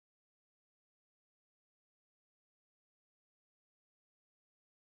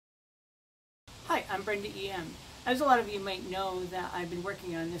Hi, I'm BrendaEM. As a lot of you might know, that I've been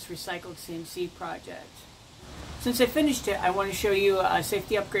working on this recycled CNC project. Since I finished it, I want to show you a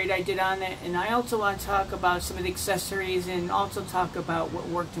safety upgrade I did on it, and I also want to talk about some of the accessories and also talk about what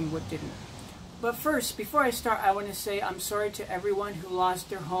worked and what didn't. But first, before I start, I want to say I'm sorry to everyone who lost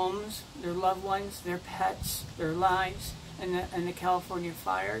their homes, their loved ones, their pets, their lives in the California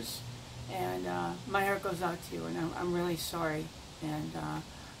fires. And my heart goes out to you, and I'm really sorry. And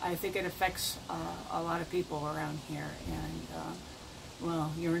I think it affects a lot of people around here, and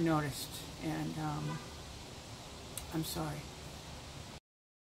well, you're noticed, and I'm sorry.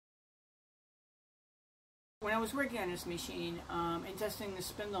 When I was working on this machine and testing the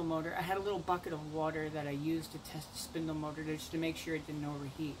spindle motor, I had a little bucket of water that I used to test the spindle motor just to make sure it didn't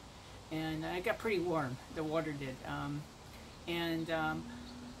overheat, and it got pretty warm. The water did,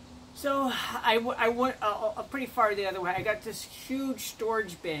 so I went pretty far the other way. I got this huge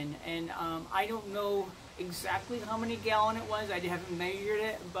storage bin, and I don't know exactly how many gallon it was. I haven't measured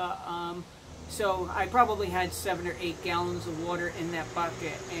it, but so I probably had 7 or 8 gallons of water in that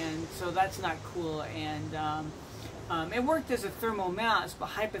bucket, and so that's not cool. And it worked as a thermal mass, but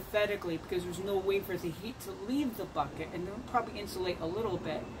hypothetically, because there's no way for the heat to leave the bucket, and it would probably insulate a little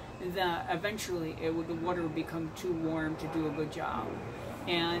bit, that eventually the water would become too warm to do a good job.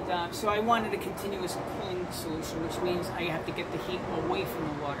 And so I wanted a continuous cooling solution, which means I have to get the heat away from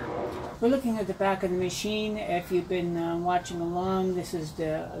the water. We're looking at the back of the machine. If you've been watching along, this is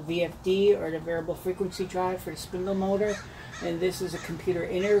the VFD, or the variable frequency drive, for the spindle motor, and this is a computer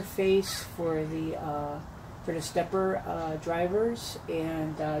interface for the stepper drivers,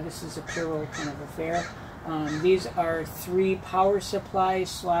 and this is a parallel kind of affair. These are 3 power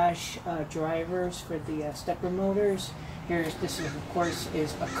supplies / drivers for the stepper motors. This is, of course,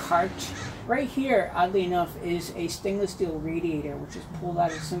 is a cart. Right here, oddly enough, is a stainless steel radiator, which is pulled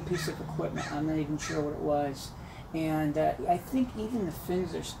out of some piece of equipment. I'm not even sure what it was. And I think even the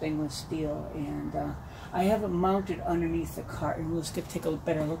fins are stainless steel. And I have it mounted underneath the cart, and let's take a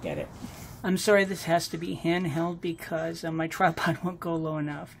better look at it. I'm sorry this has to be handheld because my tripod won't go low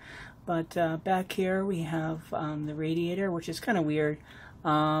enough. But back here we have the radiator, which is kind of weird.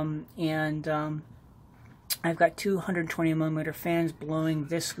 I've got 220mm fans blowing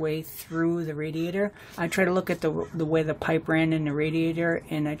this way through the radiator. I try to look at the way the pipe ran in the radiator,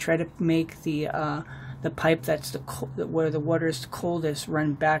 and I try to make the pipe that's where the water is the coldest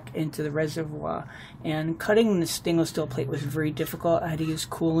run back into the reservoir. And cutting the stainless steel plate was very difficult. I had to use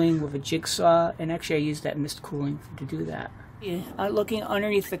cooling with a jigsaw, and actually I used that mist cooling to do that. Yeah, looking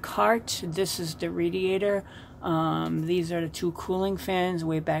underneath the cart, this is the radiator. These are the 2 cooling fans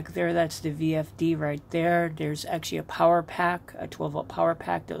way back there. That's the VFD right there. There's actually a power pack, a 12-volt power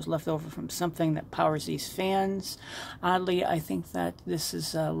pack that was left over from something that powers these fans. Oddly, I think that this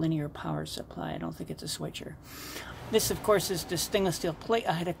is a linear power supply. I don't think it's a switcher. This, of course, is the stainless steel plate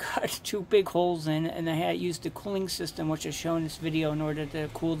I had to cut 2 big holes in, and I had used the cooling system, which is shown in this video, in order to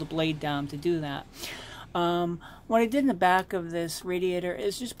cool the blade down to do that. What I did in the back of this radiator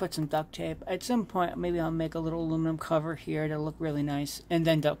is just put some duct tape. At some point, maybe I'll make a little aluminum cover here to look really nice, and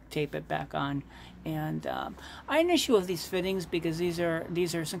then duct tape it back on. And I had an issue with these fittings because these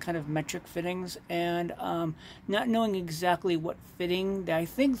are some kind of metric fittings, and not knowing exactly what fitting. I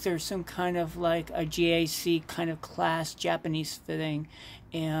think there's some kind of like a JAC kind of class Japanese fitting,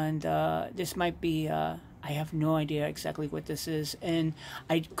 and this might be. I have no idea exactly what this is, and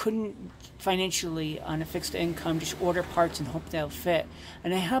I couldn't financially, on a fixed income, just order parts and hope they'll fit.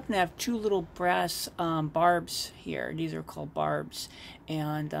 And I happen to have 2 little brass barbs here. These are called barbs,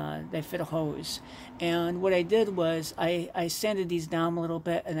 and they fit a hose. And what I did was I sanded these down a little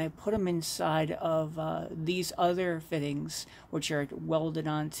bit, and I put them inside of these other fittings, which are welded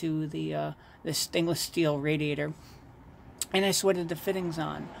onto the stainless steel radiator, and I sweated the fittings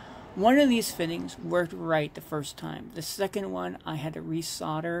on. One of these fittings worked right the first time. The second one, I had to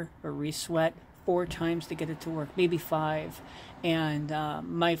resolder or resweat 4 times to get it to work, maybe 5. And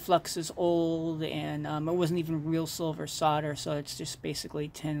my flux is old, and it wasn't even real silver solder, so it's just basically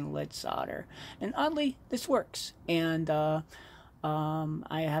tin lead solder. And oddly, this works. And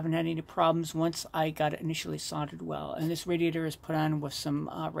I haven't had any problems once I got it initially soldered well. And this radiator is put on with some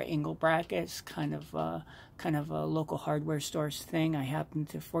right angle brackets, kind of a local hardware store's thing. I happen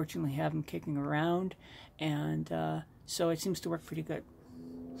to fortunately have them kicking around, and so it seems to work pretty good.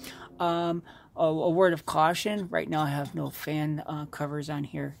 A word of caution: right now I have no fan covers on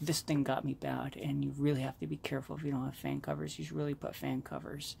here. This thing got me bad, and you really have to be careful if you don't have fan covers. You should really put fan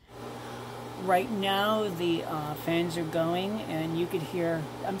covers. Right now the fans are going, and you could hear,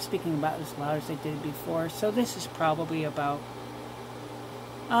 I'm speaking about as loud as I did before, so this is probably about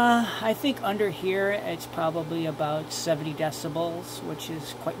I think under here it's probably about 70 decibels, which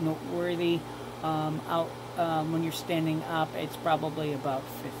is quite noteworthy. When you're standing up, it's probably about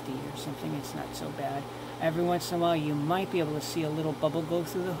 50 or something. It's not so bad. Every once in a while, you might be able to see a little bubble go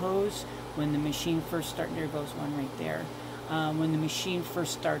through the hose when the machine first starts. There goes one right there. When the machine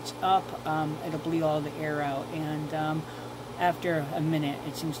first starts up, it'll bleed all the air out, and after a minute,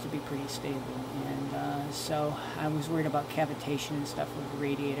 it seems to be pretty stable. And so I was worried about cavitation and stuff with the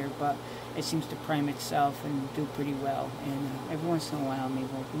radiator, but it seems to prime itself and do pretty well. And every once in a while, maybe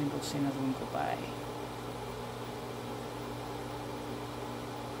we'll see another one go by.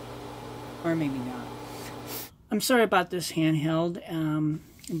 Or maybe not. I'm sorry about this handheld,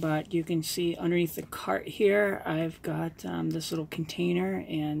 but you can see underneath the cart here, I've got this little container,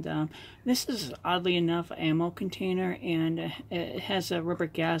 and this is, oddly enough, an ammo container, and it has a rubber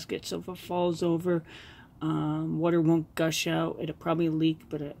gasket, so if it falls over, water won't gush out. It'll probably leak,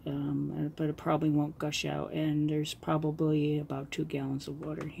 but it probably won't gush out, and there's probably about 2 gallons of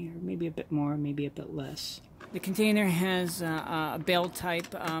water here, maybe a bit more, maybe a bit less. The container has a bell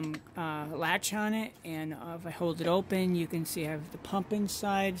type latch on it, and if I hold it open, you can see I have the pump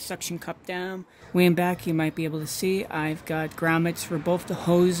inside, suction cup down. Way in back, you might be able to see I've got grommets for both the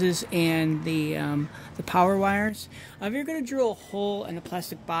hoses and the power wires. If you're going to drill a hole in a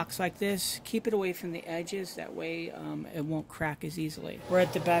plastic box like this, keep it away from the edges. That way, it won't crack as easily. We're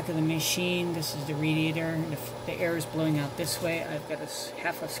at the back of the machine. This is the radiator. The air is blowing out this way. I've got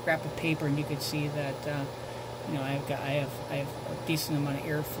half a scrap of paper, and you can see that. You know, I have a decent amount of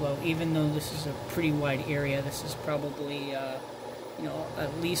airflow, even though this is a pretty wide area. This is probably, you know,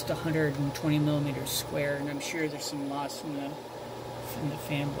 at least 120 millimeters square, and I'm sure there's some loss from the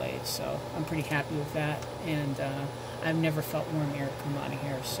fan blades. So I'm pretty happy with that, and I've never felt warm air come out of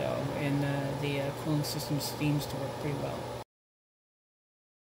here. So, and the cooling system seems to work pretty well.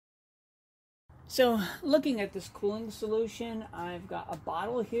 So, looking at this cooling solution, I've got a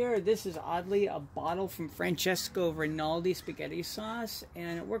bottle here. This is oddly a bottle from Francesco Rinaldi spaghetti sauce,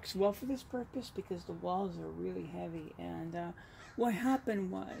 and it works well for this purpose because the walls are really heavy. And what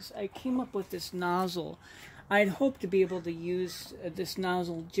happened was I came up with this nozzle. I'd hoped to be able to use this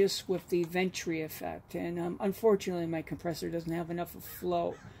nozzle just with the venturi effect, and unfortunately my compressor doesn't have enough of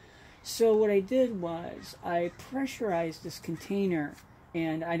flow. So what I did was I pressurized this container.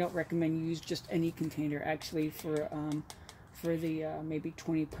 And I don't recommend you use just any container, actually, for the maybe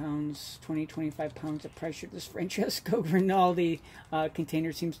 25 pounds of pressure. This Francesco Rinaldi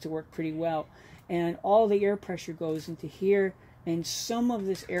container seems to work pretty well. And all the air pressure goes into here, and some of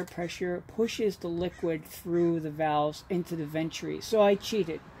this air pressure pushes the liquid through the valves into the venturi. So I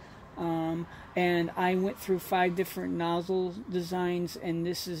cheated. And I went through 5 different nozzle designs, and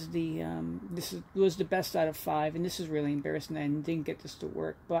this was the best out of 5, and this is really embarrassing. I didn't get this to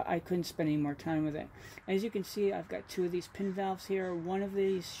work, but I couldn't spend any more time with it. As you can see, I've got 2 of these pin valves here. One of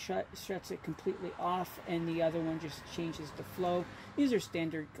these shuts it completely off, and the other one just changes the flow. These are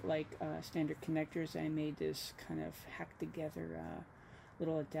standard standard connectors. I made this kind of hacked together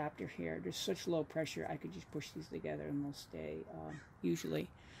little adapter here. There's such low pressure, I could just push these together and they'll stay usually.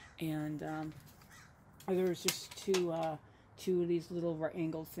 And there's just two of these little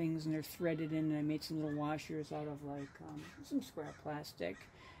right-angled things, and they're threaded in, and I made some little washers out of some scrap plastic,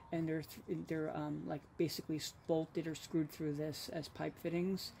 and they're like basically bolted or screwed through this as pipe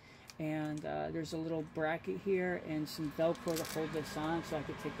fittings. And there's a little bracket here and some Velcro to hold this on, so I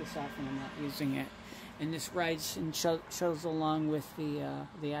could take this off when I'm not using it. And this rides and shuttles along with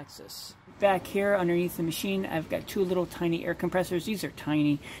the axis. Back here underneath the machine, I've got 2 little tiny air compressors. These are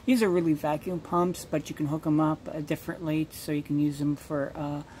tiny. These are really vacuum pumps, but you can hook them up differently, so you can use them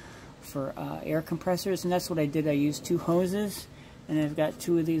for air compressors. And that's what I did. I used 2 hoses, and I've got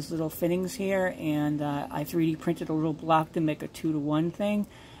 2 of these little fittings here, and I 3D printed a little block to make a 2-to-1 thing.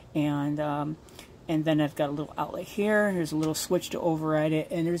 And then I've got a little outlet here. There's a little switch to override it,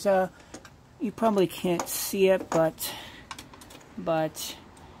 and there's a, you probably can't see it, but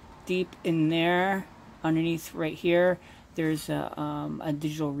deep in there, underneath right here, there's a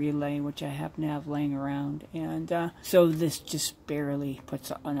digital relay, which I happen to have laying around. And so this just barely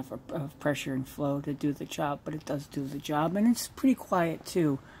puts enough of pressure and flow to do the job, but it does do the job, and it's pretty quiet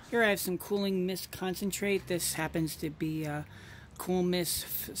too. Here I have some cooling mist concentrate. This happens to be Cool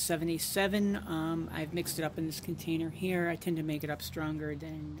Mist 77. I've mixed it up in this container here. I tend to make it up stronger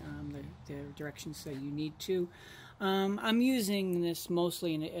than the directions that you need to. I'm using this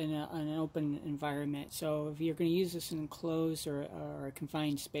mostly in an open environment, so if you're going to use this in an enclosed or a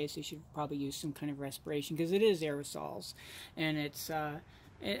confined space, you should probably use some kind of respiration, because it is aerosols, and it's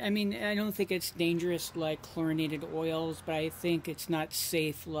I mean, I don't think it's dangerous like chlorinated oils, but I think it's not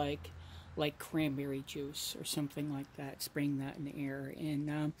safe like cranberry juice or something like that, spraying that in the air.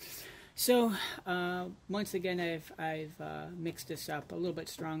 And so once again, I've mixed this up a little bit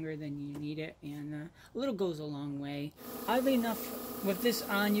stronger than you need it, and a little goes a long way. Oddly enough, with this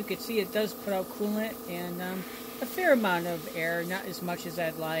on, you can see it does put out coolant and a fair amount of air, not as much as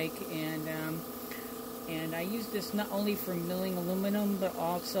I'd like, and I use this not only for milling aluminum, but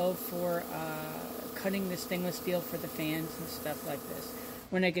also for cutting the stainless steel for the fans and stuff like this.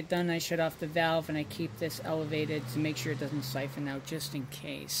 When I get done, I shut off the valve and I keep this elevated to make sure it doesn't siphon out, just in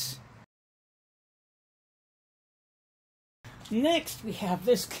case. Next, we have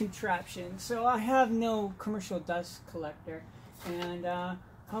this contraption. So I have no commercial dust collector, and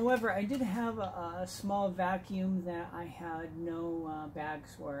however, I did have a small vacuum that I had no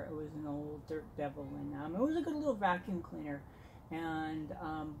bags for. It was an old Dirt Devil, and it was a good little vacuum cleaner. And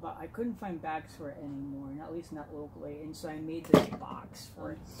but I couldn't find bags for it anymore, and at least not locally. And so I made this box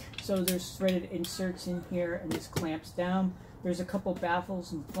for it. So there's threaded inserts in here, and this clamps down. There's a couple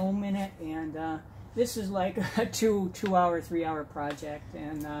baffles and foam in it, and this is like a 2-hour, 3-hour project.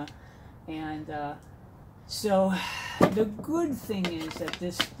 So the good thing is that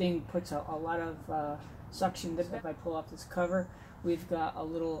this thing puts a lot of suction. If I pull off this cover, we've got a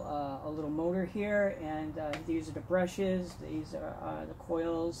little motor here, and these are the brushes. These are the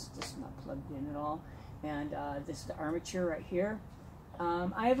coils. This is not plugged in at all, and this is the armature right here.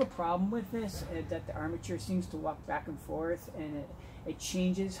 I have a problem with this, that the armature seems to walk back and forth, and it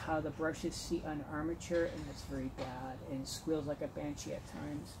changes how the brushes seat on the armature, and it's very bad, and it squeals like a banshee at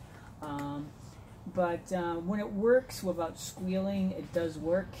times. But when it works without squealing, it does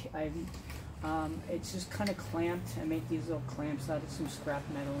work. It's just kind of clamped. I make these little clamps out of some scrap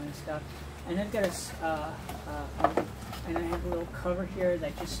metal and stuff. And I've got and I have a little cover here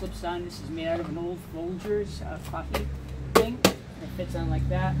that just slips on. This is made out of an old Folgers coffee thing. It fits on like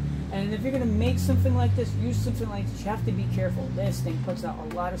that. And if you're going to make something like this, use something like this, you have to be careful. This thing puts out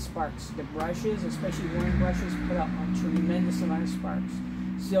a lot of sparks. The brushes, especially worn brushes, put out a tremendous amount of sparks.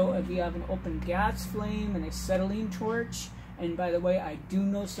 So if you have an open gas flame and a acetylene torch, and by the way, I do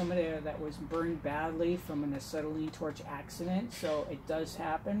know somebody that was burned badly from an acetylene torch accident, so it does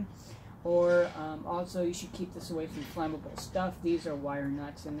happen. Or also, you should keep this away from flammable stuff. These are wire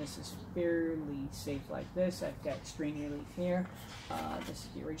nuts, and this is fairly safe like this. I've got strain relief here. This is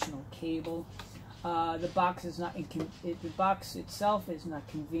the original cable. The box is not the box itself is not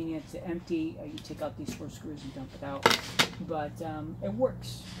convenient to empty. You take out these 4 screws and dump it out, but it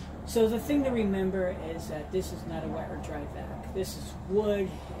works. So the thing to remember is that this is not a wet or dry vac. This is wood,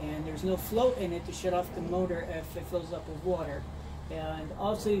 and there's no float in it to shut off the motor if it fills up with water. And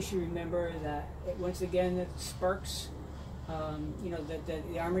also, you should remember that once again, it sparks. You know,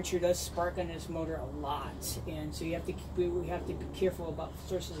 the armature does spark on this motor a lot, and so we have to be careful about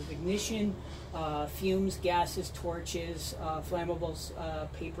sources of ignition, fumes, gases, torches, flammables,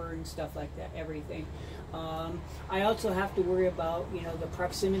 paper, and stuff like that. Everything. I also have to worry about, you know, the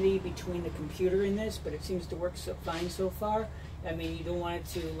proximity between the computer and this, but it seems to work so fine so far. I mean, you don't want it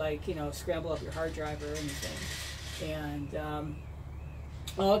to, like, you know, scramble up your hard drive or anything. And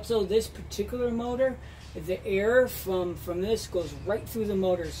also, this particular motor, the air from this goes right through the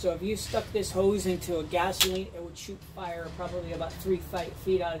motor. So if you stuck this hose into a gasoline, it would shoot fire probably about 3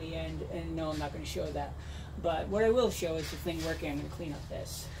 feet out of the end. And no, I'm not going to show that. But what I will show is the thing working. I'm going to clean up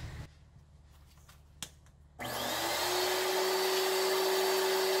this.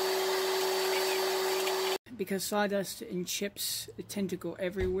 Because sawdust and chips tend to go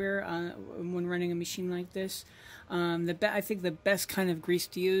everywhere when running a machine like this. I think the best kind of grease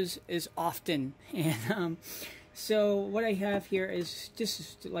to use is often. And so what I have here is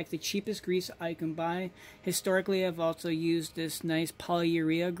just like the cheapest grease I can buy. Historically, I've also used this nice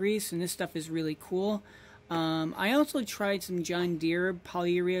polyurea grease, and this stuff is really cool. I also tried some John Deere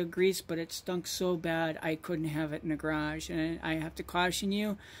polyurea grease, but it stunk so bad I couldn't have it in the garage. And I have to caution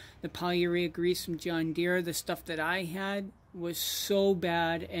you, the polyurea grease from John Deere, the stuff that I had, was so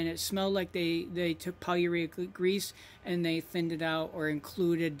bad, and it smelled like they took polyurea grease and they thinned it out or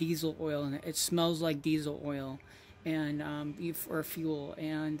included diesel oil in it. It smells like diesel oil and or fuel,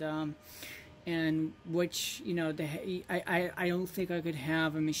 and which, you know, I don't think I could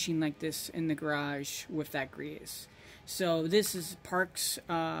have a machine like this in the garage with that grease. So this is Park's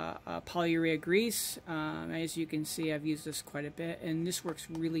polyurea grease. As you can see, I've used this quite a bit, and this works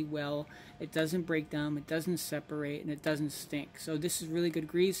really well. It doesn't break down, it doesn't separate, and it doesn't stink. So this is really good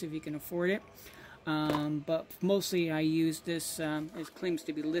grease if you can afford it. But mostly I use this, it claims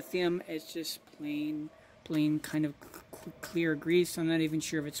to be lithium. It's just plain kind of clear grease. I'm not even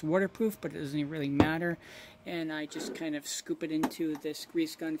sure if it's waterproof, but it doesn't really matter. And I just kind of scoop it into this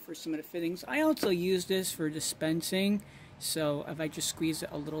grease gun for some of the fittings. I also use this for dispensing, so if I just squeeze it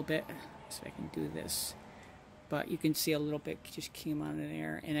a little bit, so I can do this. But you can see a little bit just came out of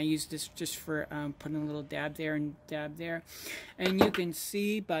there, and I use this just for putting a little dab there and dab there. And you can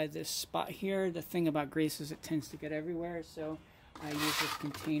see by this spot here, the thing about grease is it tends to get everywhere, so I use this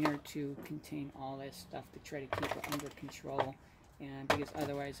container to contain all this stuff to try to keep it under control, and because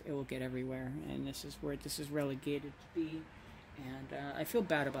otherwise it will get everywhere, and this is where this is relegated to be. And I feel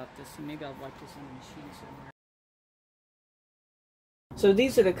bad about this, and maybe I'll wipe this on the machine somewhere. So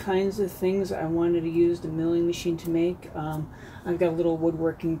these are the kinds of things I wanted to use the milling machine to make. I've got a little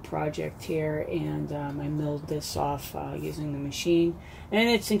woodworking project here, and I milled this off using the machine. And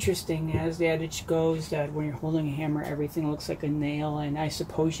it's interesting, as the adage goes, that when you're holding a hammer, everything looks like a nail. And I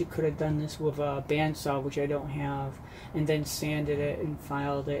suppose you could have done this with a bandsaw, which I don't have, and then sanded it and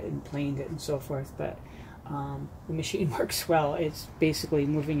filed it and planed it and so forth. But the machine works well. It's basically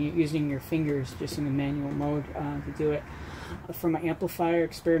using your fingers just in the manual mode to do it. For my amplifier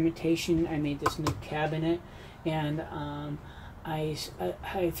experimentation, I made this new cabinet, and I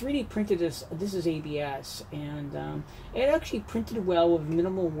 3D printed this. This is ABS, and it actually printed well with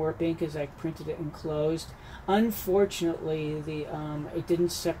minimal warping because I printed it enclosed. Unfortunately, it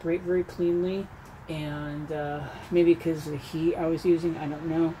didn't separate very cleanly, and maybe because of the heat I was using, I don't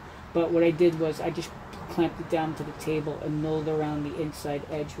know. But what I did was I just clamped it down to the table and milled around the inside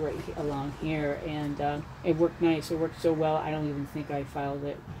edge right along here, and it worked nice. It worked so well, I don't even think I filed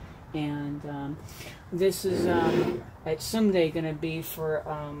it. And this is it's someday going to be for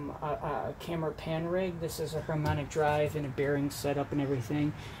a camera pan rig. This is a harmonic drive and a bearing setup and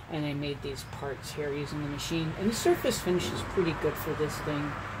everything, and I made these parts here using the machine, and the surface finish is pretty good for this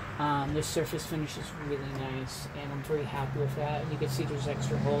thing. The surface finish is really nice, and I'm very happy with that. And you can see there's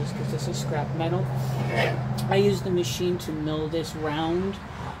extra holes because this is scrap metal. I used the machine to mill this round,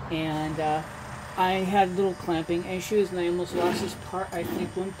 and I had little clamping issues, and I almost lost this part. I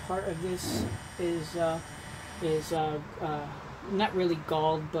think one part of this is not really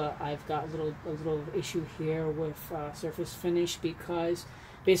galled, but I've got a little issue here with surface finish because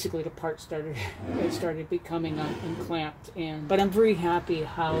basically the part started becoming unclamped. But I'm very happy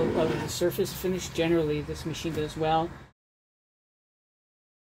how the surface finish generally this machine does well.